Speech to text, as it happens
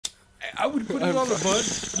I would put it on the bun.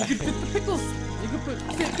 You could fit the pickles. You could put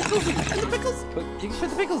pickles in the pickles. You can fit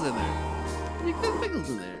the pickles in there. You can fit the pickles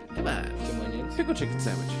in there. Come on. Some onions. Pickle chicken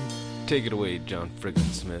sandwich. Take it away, John Friggin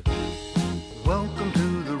Smith. Welcome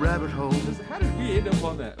to the rabbit hole, How did we end up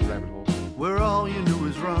on that rabbit hole? where all you knew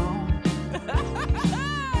is wrong.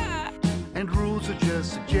 And rules are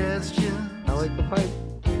just suggestions, I like the pipe.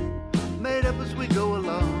 made up as we go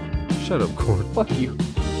along. Shut up, Corn. Fuck you.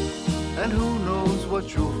 And who knows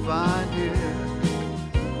what you'll find here.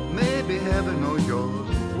 Maybe heaven or your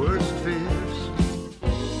worst fears.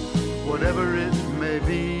 Whatever it may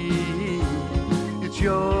be, it's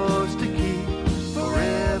yours to keep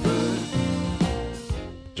forever.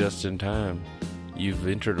 Just in time. You've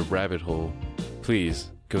entered a rabbit hole.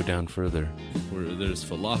 Please go down further. Where there's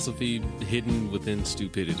philosophy hidden within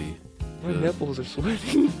stupidity. My nipples are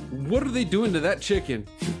sweating. What are they doing to that chicken?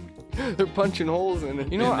 They're punching holes in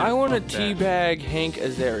it. You know what? Man, I want to fuck that. teabag Hank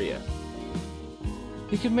Azaria.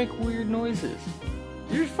 He can make weird noises.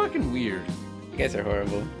 You're fucking weird. You guys are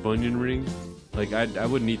horrible. Bunyan rings? Like, I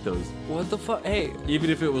wouldn't eat those. What the fuck? Hey, Even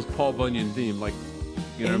if it was Paul Bunyan themed, like,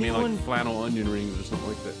 you know what I mean? Anyone- Like flannel onion rings or something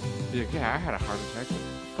like that. Be like, yeah, I had a heart attack.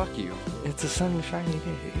 Fuck you. it's a sunshiny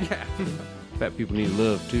day. Yeah. Fat people need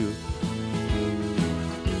love, too.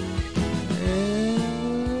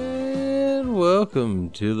 And welcome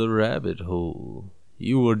to the rabbit hole.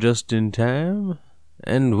 You were just in time,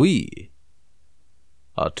 and we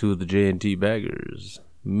are two of the J&T baggers.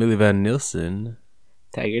 Millie Van Nielsen,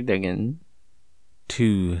 Tiger Duggan.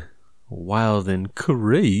 two wild and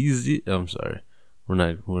crazy. I'm sorry,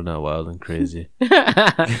 we're not wild and crazy.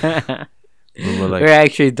 We're more like, We're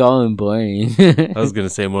actually dull and boring. I was gonna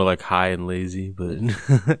say more like high and lazy, but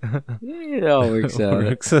It all works out.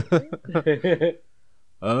 works. What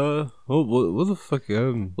the fuck?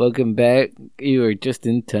 Welcome back. You are just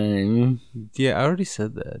in time. Yeah, I already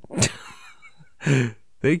said that.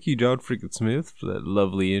 Thank you, John Friggin Smith, for that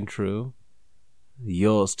lovely intro.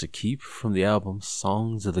 Yours to keep from the album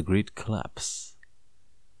Songs of the Great Collapse.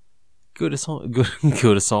 Go to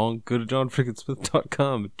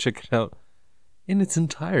johnfrickinsmith.com and check it out in its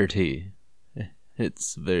entirety.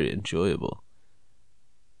 It's very enjoyable.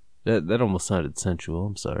 That almost sounded sensual,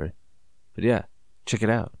 I'm sorry. But yeah, check it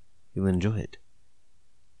out. You'll enjoy it.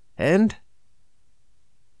 And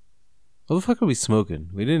what the fuck are we smoking?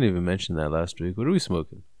 We didn't even mention that last week. What are we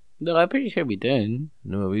smoking? No, I'm pretty sure we did.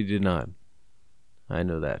 No, we did not. I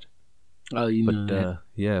know that. Oh, you But, know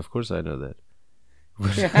yeah, of course I know that.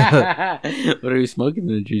 that. What are you smoking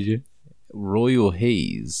then, Juju? Royal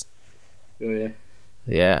Haze. Oh, yeah.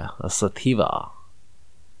 Yeah, a sativa.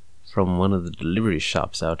 From one of the delivery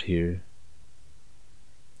shops out here.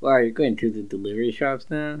 Wow, you're going to the delivery shops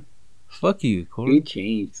now? Fuck you, You Corey.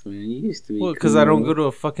 changed, man. You used to be Well, because I don't go to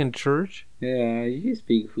a fucking church? Yeah, you used to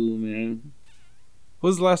be cool, man. When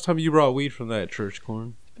was the last time you brought weed from that church,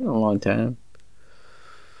 Corn? It's been a long time.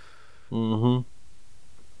 Mm-hmm.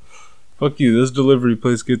 Fuck you, this delivery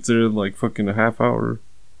place gets there in like fucking a half hour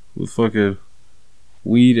with fucking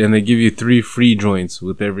weed, and they give you 3 free joints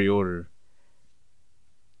with every order.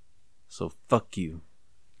 So fuck you.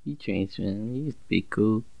 You changed, man. You used to be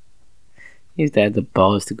cool. You used to have the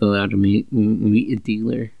balls to go out and meet a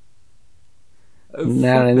dealer. Fuck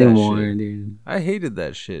Not that anymore, shit. dude. I hated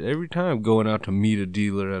that shit. Every time going out to meet a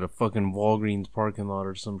dealer at a fucking Walgreens parking lot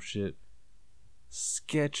or some shit.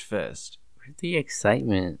 Sketchfest. Where's the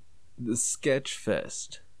excitement? The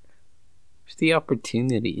Sketchfest. Where's the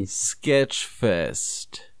opportunities?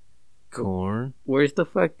 Sketchfest. Corn. Where's the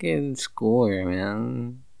fucking score,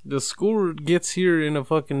 man? The score gets here in a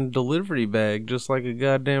fucking delivery bag just like a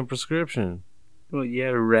goddamn prescription. Well, you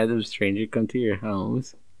had a random stranger come to your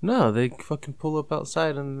house. No, they fucking pull up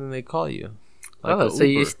outside and then they call you. Like Oh, a so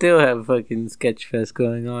you Uber. still have fucking Sketchfest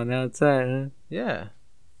going on outside, Yeah.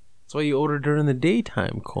 That's why you order during the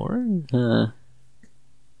daytime, Corn. huh?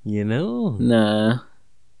 You know? Nah,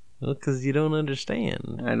 Well, because you don't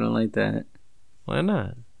understand. I don't like that. Why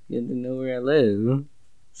not? You have to know where I live.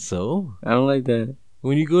 So? I don't like that.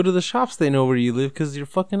 When you go to the shops, they know where you live because your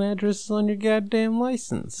fucking address is on your goddamn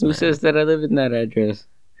license. Who man. says that I live in that address?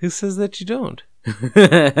 Who says that you don't?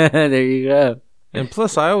 There you go. And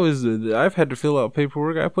plus, I've had to fill out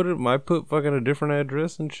paperwork. I put fucking a different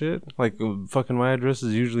address and shit. Like, fucking my address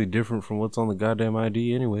is usually different from what's on the goddamn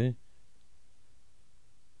ID anyway.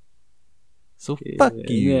 So fuck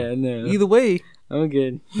you. Yeah, no. Either way, I'm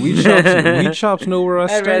good. weed shops know where I I'd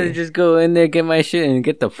stay. rather just go in there, get my shit, and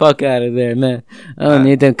get the fuck out of there, man. I don't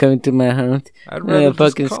need them coming to my house. I'd rather just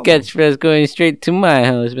fucking call 'em. Sketchfest going straight to my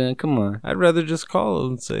house, man. Come on. I'd rather just call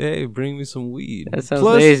them and say, hey, bring me some weed. That sounds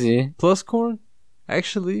lazy. Plus, Corn,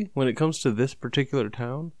 actually, when it comes to this particular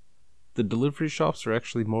town, the delivery shops are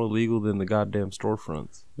actually more legal than the goddamn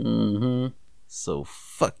storefronts. Mm-hmm. So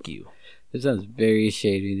fuck you. It sounds very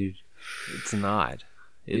shady, dude. It's not.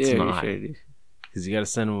 It's very not. shady. Because you gotta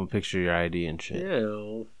send them a picture of your ID and shit.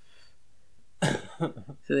 Ew. So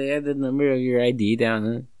they have the number of your ID down,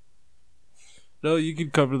 huh? No, you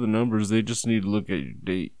can cover the numbers. They just need to look at your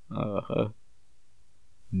date. Uh-huh.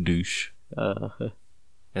 Douche. Uh-huh.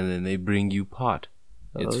 And then they bring you pot.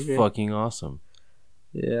 It's Okay. fucking awesome.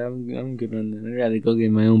 Yeah, I'm good on that. I'd rather go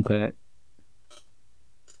get my own pet.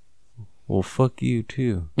 Well, fuck you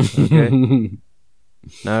too. Okay?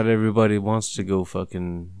 Not everybody wants to go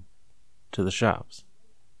fucking to the shops.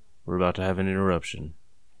 We're about to have an interruption.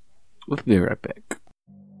 We'll be right back.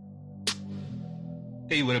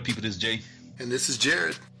 Hey, what up, people? This is Jay And this is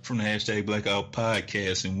Jared. from the hashtag Blackout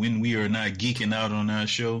Podcast. And when we are not geeking out on our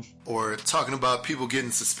show, Or talking about people getting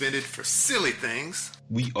suspended for silly things.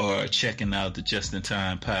 we are checking out the Just in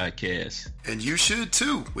Time Podcast. And you should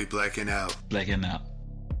too. We blacking out. Blacking out.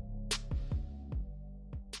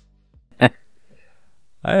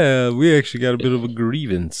 We actually got a bit of a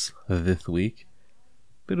grievance this week.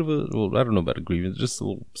 Bit of a, well, I don't know about a grievance, just a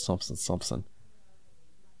little something.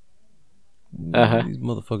 Uh-huh. These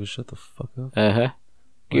motherfuckers shut the fuck up. Uh-huh.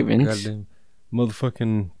 Grievance. Goddamn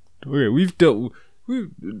motherfucking. Okay, we've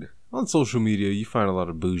on social media. You find a lot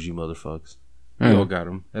of bougie motherfuckers. We all got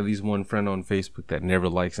them. At least one friend on Facebook that never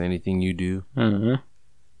likes anything you do, Uh-huh.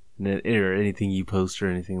 or anything you post or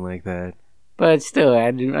anything like that. But still, I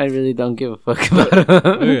really don't give a fuck about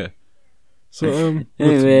them. Yeah. So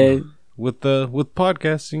Anyway. with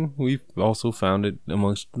podcasting, we've also found it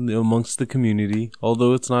amongst the community,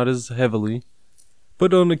 although it's not as heavily.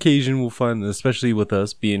 But on occasion, we'll find, especially with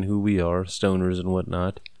us being who we are, stoners and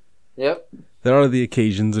whatnot, Yep. there are the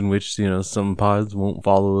occasions in which, some pods won't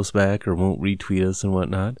follow us back or won't retweet us and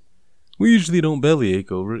whatnot. We usually don't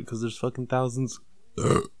bellyache over it because there's fucking thousands,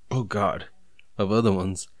 oh god, of other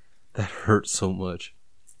ones that hurt so much.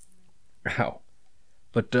 Ow.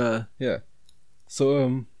 But, yeah.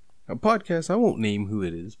 So, a podcast, I won't name who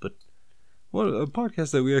it is, but a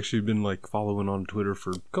podcast that we actually been, following on Twitter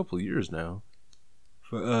for a couple of years now.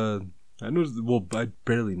 I noticed, well, I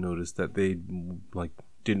barely noticed that they,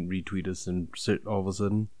 didn't retweet us and sit all of a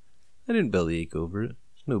sudden. I didn't bellyache over it.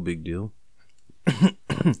 It's no big deal.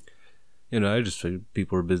 I just figured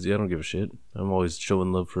people are busy. I don't give a shit. I'm always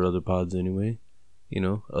showing love for other pods anyway.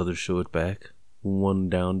 Others show it back. One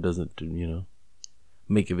down doesn't,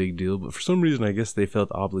 make a big deal. But for some reason, I guess they felt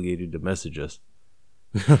obligated to message us.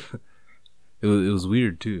 It was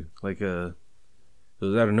weird too. It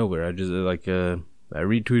was out of nowhere. I just I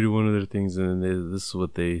retweeted one of their things, and this is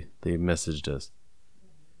what they messaged us.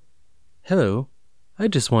 Hello, I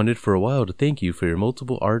just wanted for a while to thank you for your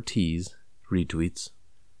multiple RTs retweets,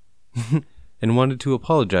 and wanted to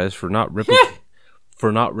apologize for not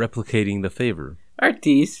replicating the favor.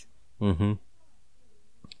 Artis. Mm-hmm.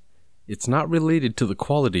 It's not related to the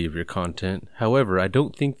quality of your content. However, I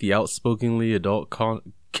don't think the outspokenly adult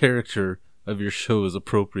character of your show is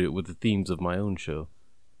appropriate with the themes of my own show.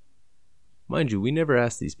 Mind you, we never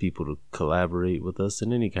asked these people to collaborate with us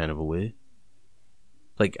in any kind of a way.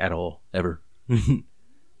 At all. Ever.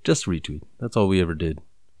 Just retweet. That's all we ever did.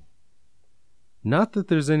 Not that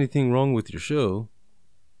there's anything wrong with your show.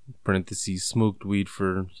 Parentheses, smoked weed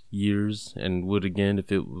for years and would again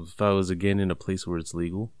if I was again in a place where it's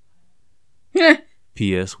legal.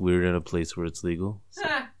 P.S. We're in a place where it's legal. So,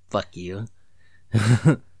 fuck you.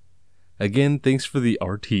 Again, thanks for the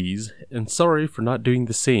RTs, and sorry for not doing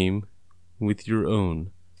the same with your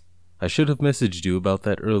own. I should have messaged you about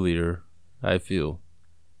that earlier, I feel.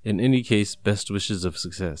 In any case, best wishes of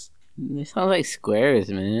success. They sound like squares,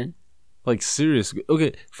 man. Serious.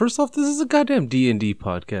 Okay, first off, this is a goddamn D&D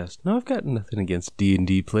podcast. Now, I've got nothing against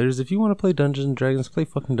D&D players. If you want to play Dungeons and Dragons, play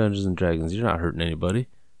fucking Dungeons and Dragons. You're not hurting anybody.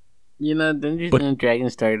 Dungeons and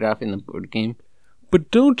Dragons started off in the board game. But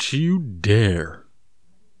don't you dare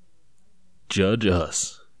judge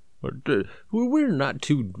us. We're not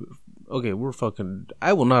too... Okay, we're fucking...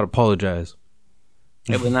 I will not apologize.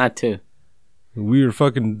 I will not too. We are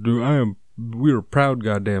fucking... We are proud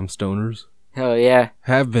goddamn stoners. Hell yeah.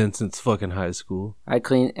 Have been since fucking high school. I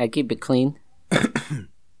keep it clean.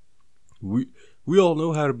 We all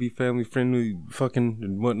know how to be family friendly, fucking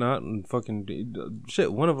and whatnot, and fucking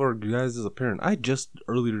shit. One of our guys is a parent. I just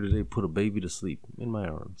earlier today put a baby to sleep in my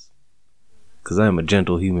arms, 'cause I am a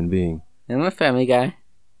gentle human being. I'm a family guy.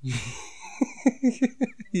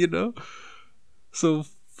 So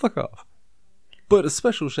fuck off. But a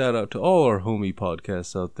special shout out to all our homie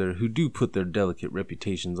podcasts out there who do put their delicate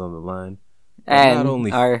reputations on the line. And not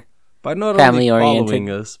only our By not only Family-oriented. following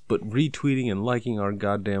us, but retweeting and liking our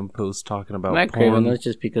goddamn posts talking about I'm not craving porn, those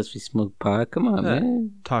just because we smoke pot. Come on, Yeah.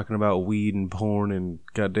 man. talking about weed and porn and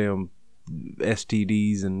goddamn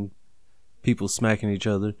STDs and people smacking each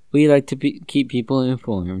other. We like to keep people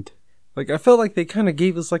informed. Like, I felt like they kind of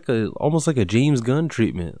gave us like almost like a James Gunn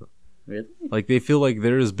treatment. Really? Like, they feel like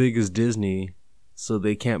they're as big as Disney, so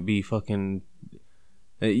they can't be fucking...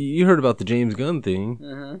 You heard about the James Gunn thing.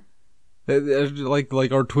 Uh-huh. Like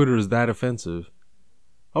our Twitter is that offensive.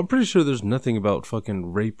 I'm pretty sure there's nothing about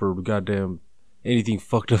fucking rape or goddamn anything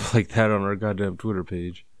fucked up like that on our goddamn Twitter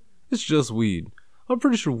page. It's just weed. I'm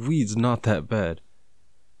pretty sure weed's not that bad.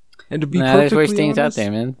 And to be there's worse perfectly things honest, out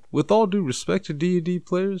there, man. with all due respect to D&D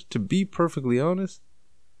players, to be perfectly honest,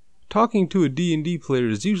 talking to a D&D player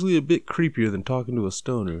is usually a bit creepier than talking to a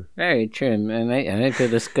stoner. Very true, man. I feel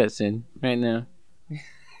disgusting right now.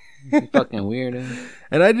 You fucking weirdo.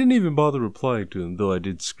 And I didn't even bother replying to them, though I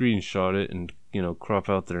did screenshot it and, crop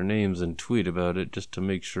out their names and tweet about it just to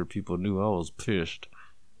make sure people knew I was pissed.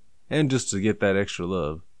 And just to get that extra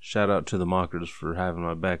love. Shout out to the mockers for having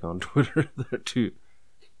my back on Twitter there too.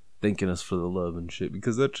 Thanking us for the love and shit,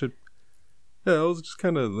 because that shit... Yeah, I was just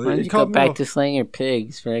kind of... Why don't you go back to slaying your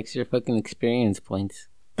pigs for extra fucking experience points,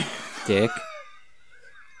 dick?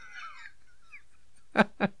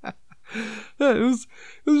 Yeah, it was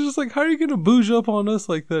just like, how are you gonna bouge up on us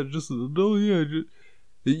like that? Just, oh yeah.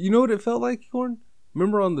 You know what it felt like, Corn?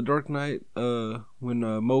 Remember on The Dark Knight, when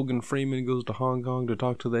Morgan Freeman goes to Hong Kong to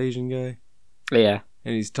talk to the Asian guy? Yeah.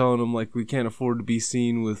 And he's telling him, like, we can't afford to be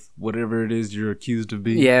seen with whatever it is you're accused of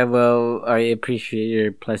being. Yeah, well, I appreciate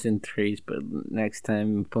your pleasantries, but next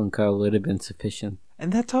time phone call would have been sufficient.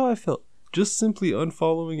 And that's how I felt. Just simply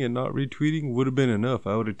unfollowing and not retweeting would have been enough.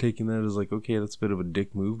 I would have taken that as like, okay, that's a bit of a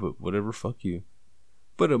dick move, but whatever, fuck you.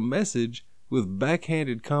 But a message with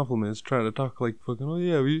backhanded compliments trying to talk like fucking, oh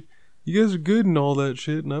yeah, you guys are good and all that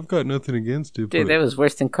shit, and I've got nothing against it. Dude, but that was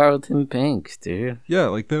worse than Carlton Banks, dude. yeah,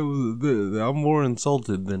 like that was, I'm more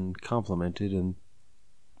insulted than complimented, and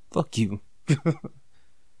fuck you.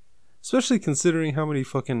 Especially considering how many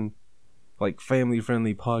fucking, like,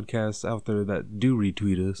 family-friendly podcasts out there that do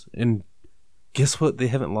retweet us, and guess what? They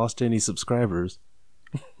haven't lost any subscribers.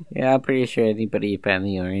 Yeah, I'm pretty sure anybody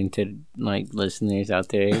family-oriented, like, listeners out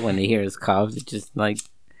there, when they hear us cough, they just, like,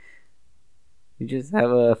 you just have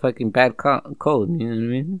a fucking bad cold, you know what I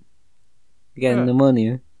mean? You got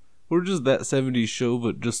pneumonia. We're just that 70s show,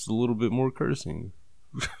 but just a little bit more cursing.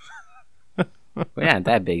 We're not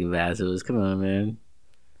that big of assholes, come on, man.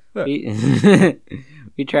 Yeah.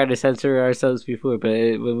 We tried to censor ourselves before, but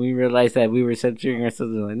when we realized that we were censoring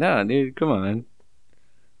ourselves, we're like, no, dude, come on.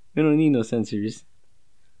 We don't need no censors.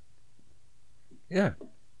 Yeah.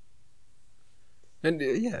 And,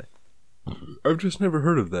 yeah. I've just never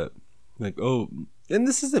heard of that. Like, oh, and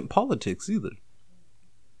this isn't politics either.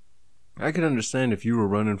 I can understand if you were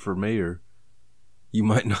running for mayor, you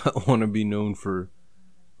might not want to be known for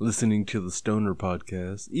listening to the Stoner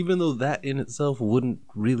podcast, even though that in itself wouldn't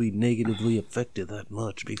really negatively affect it that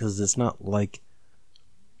much, because it's not like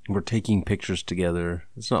we're taking pictures together.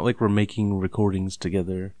 It's not like we're making recordings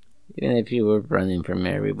together. Even if you were running for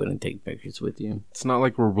mayor, we wouldn't take pictures with you. It's not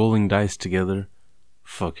like we're rolling dice together.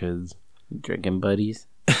 Fuckheads. Drinking buddies.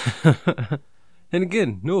 And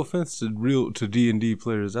again, no offense to D&D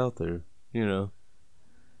players out there,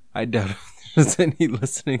 I doubt if there's any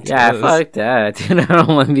listening to us. Yeah, fuck that. Dude, I don't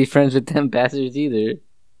want to be friends with them bastards either.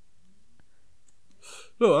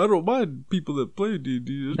 No, I don't mind people that play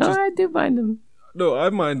D&D. No, I do mind them. No, I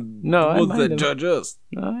mind No, I ones mind that them. judge us.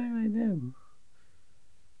 No, I mind them.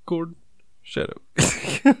 Gordon, shut up.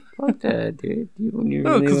 Fuck that, dude. You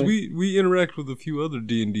No, really because want- we interact with a few other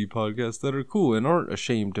D&D podcasts that are cool and aren't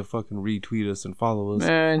ashamed to fucking retweet us and follow us.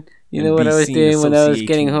 Man, you and know what be I was seen doing when I was associating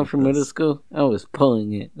getting home with from middle us. school? I was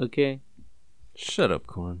pulling it, okay? Shut up,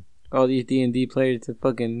 Corn. All these D&D players that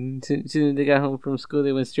fucking... Soon as they got home from school,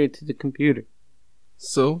 they went straight to the computer.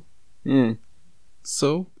 So, Yeah.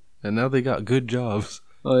 and now they got good jobs.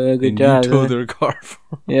 Oh, yeah, good and job. you tow huh? their car for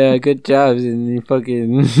 'em. Yeah, good jobs. And they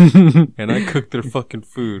fucking... And I cooked their fucking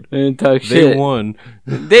food. and talk They shit. won.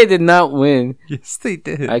 They did not win. Yes, they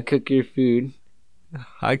did. I cook your food.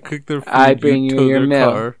 I cook their food. I bring you tow your their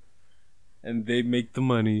mail. car, and they make the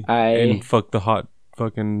money. I- and fuck the hot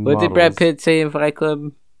fucking. What did Brad models. Pitt say in Fight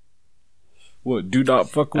Club? What? Do not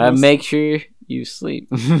fuck with I us. make sure you sleep.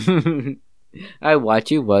 I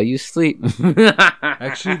watch you while you sleep.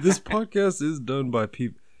 Actually, this podcast is done by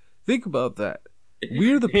people. Think about that.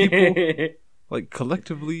 We're the people, like,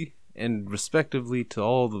 collectively and respectively to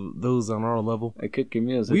all those on our level. I cook your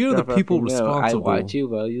meals. I We are the drop off people your mail. responsible. I watch you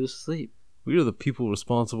while you sleep. We are the people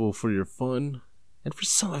responsible for your fun and for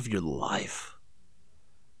some of your life.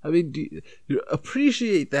 I mean, you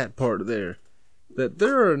appreciate that part there. That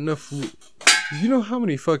there are enough... You know how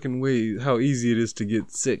many fucking ways, how easy it is to get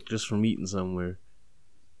sick just from eating somewhere?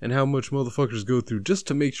 And how much motherfuckers go through just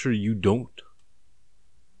to make sure you don't?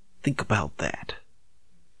 Think about that.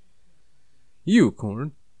 You,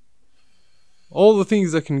 Corn. All the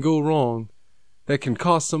things that can go wrong, that can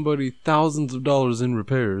cost somebody thousands of dollars in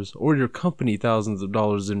repairs, or your company thousands of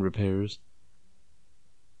dollars in repairs,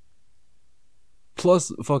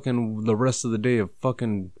 plus fucking the rest of the day of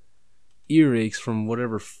fucking earaches from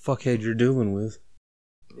whatever fuckhead you're dealing with.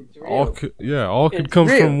 All could come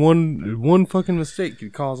from one fucking mistake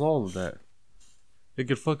could cause all of that. It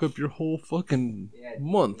could fuck up your whole fucking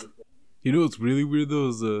month. You know what's really weird though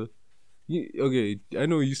is okay, I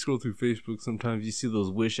know you scroll through Facebook sometimes, you see those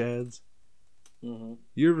Wish ads. Mm-hmm.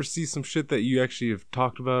 You ever see some shit that you actually have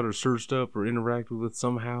talked about or searched up or interacted with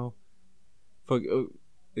somehow?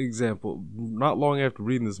 Example, not long after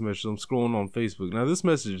reading this message, I'm scrolling on Facebook. Now this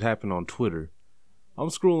message happened on Twitter. I'm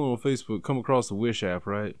scrolling on Facebook, come across the Wish app,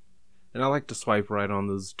 right? And I like to swipe right on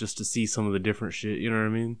those just to see some of the different shit, you know what I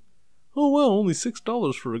mean? Oh well, only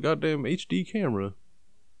 $6 for a goddamn HD camera.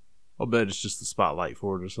 I'll bet it's just the spotlight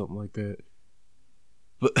for it or something like that.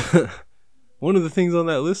 But one of the things on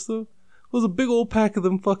that list though was a big old pack of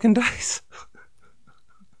them fucking dice.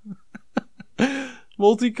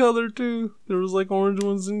 Multicolored too. There was like orange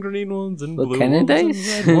ones and green ones and blue ones and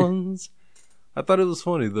red ones. I thought it was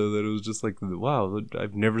funny though that it was just like, wow,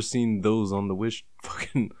 I've never seen those on the wish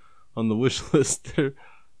list there.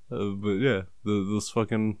 But yeah, those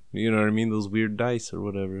fucking, you know what I mean, those weird dice or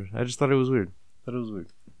whatever. I just thought it was weird.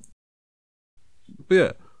 But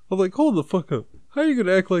yeah, I'm like, hold the fuck up. How are you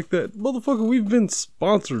gonna act like that, motherfucker? We've been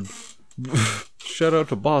sponsored. Shout out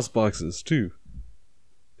to Boss Boxes too.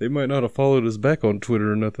 They might not have followed us back on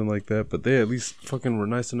Twitter or nothing like that, but they at least fucking were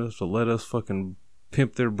nice enough to let us fucking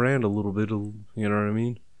pimp their brand a little bit, you know what I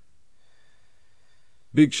mean?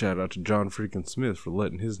 Big shout out to John freaking Smith for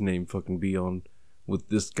letting his name fucking be on with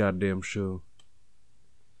this goddamn show.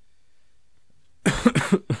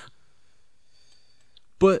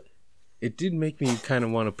 But it did make me kind of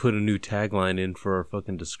want to put a new tagline in for our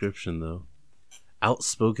fucking description though.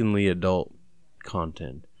 Outspokenly adult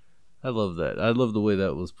content. I love that. I love the way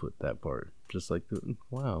that was put, that part. Just like,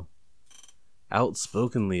 wow.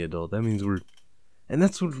 Outspokenly adult. That means we're... And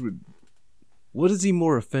that's what is he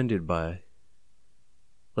more offended by?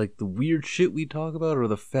 Like the weird shit we talk about or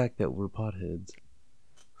the fact that we're potheads?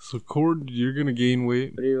 So, Cord, you're gonna gain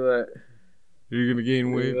weight. What do you want? You're gonna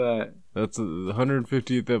gain weight? What do you want? That's the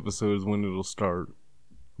 150th episode is when it'll start.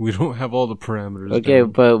 We don't have all the parameters. Okay,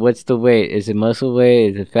 down. but what's the weight? Is it muscle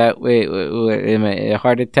weight? Is it fat weight? What am I a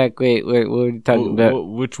heart attack weight? What are you talking about?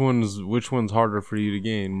 Which one's harder for you to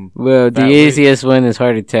gain? Well, the easiest one is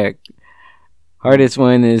heart attack. Hardest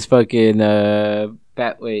one is fucking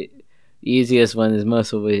fat weight. The easiest one is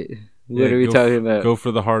muscle weight. What are we talking about? Go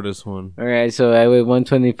for the hardest one. All right, so I weigh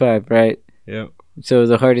 125, right? Yep. So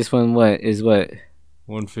the hardest one, what?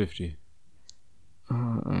 150.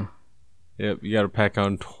 Yep, you gotta pack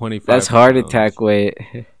on 25. That's heart attack weight.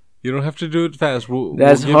 You don't have to do it fast.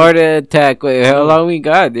 That's heart attack weight. How long we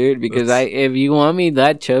got, dude? Because if you want me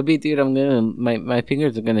that chubby, dude, I'm gonna my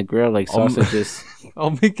fingers are gonna grill like sausages.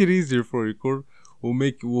 I'll make it easier for you, Cord.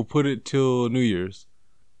 We'll put it till New Year's.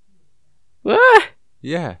 What?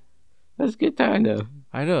 Yeah. That's good time though.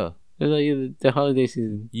 I know. It's like the holiday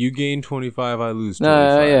season. You gain 25, I lose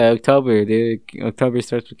 25. No, yeah, October, dude. October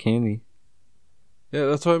starts with candy. Yeah,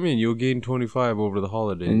 that's what I mean. You'll gain 25 over the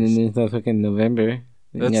holidays. And then there's no fucking November.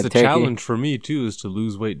 That's the challenge for me, too, is to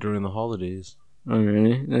lose weight during the holidays. Oh,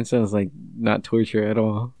 really? That sounds like not torture at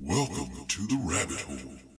all. Welcome to the rabbit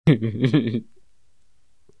hole.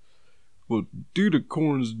 Well, due to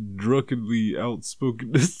Corn's drunkenly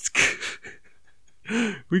outspokenness,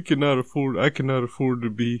 I cannot afford to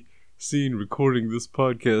be seen recording this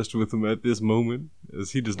podcast with him at this moment,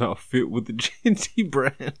 as he does not fit with the JNT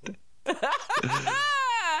brand.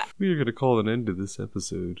 We are going to call an end to this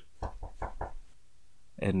episode.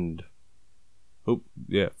 And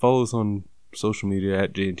follow us on social media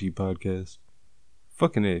at JNT Podcast.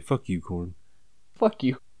 Fucking A, fuck you, Corn. Fuck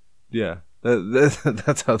you. Yeah,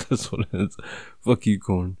 that's how this one ends. Fuck you,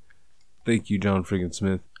 Corn. Thank you, John friggin'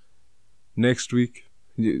 Smith. Next week,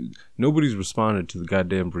 nobody's responded to the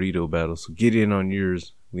goddamn burrito battle, so get in on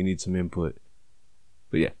yours. We need some input.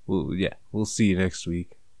 But we'll see you next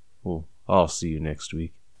week. Well, I'll see you next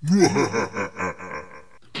week.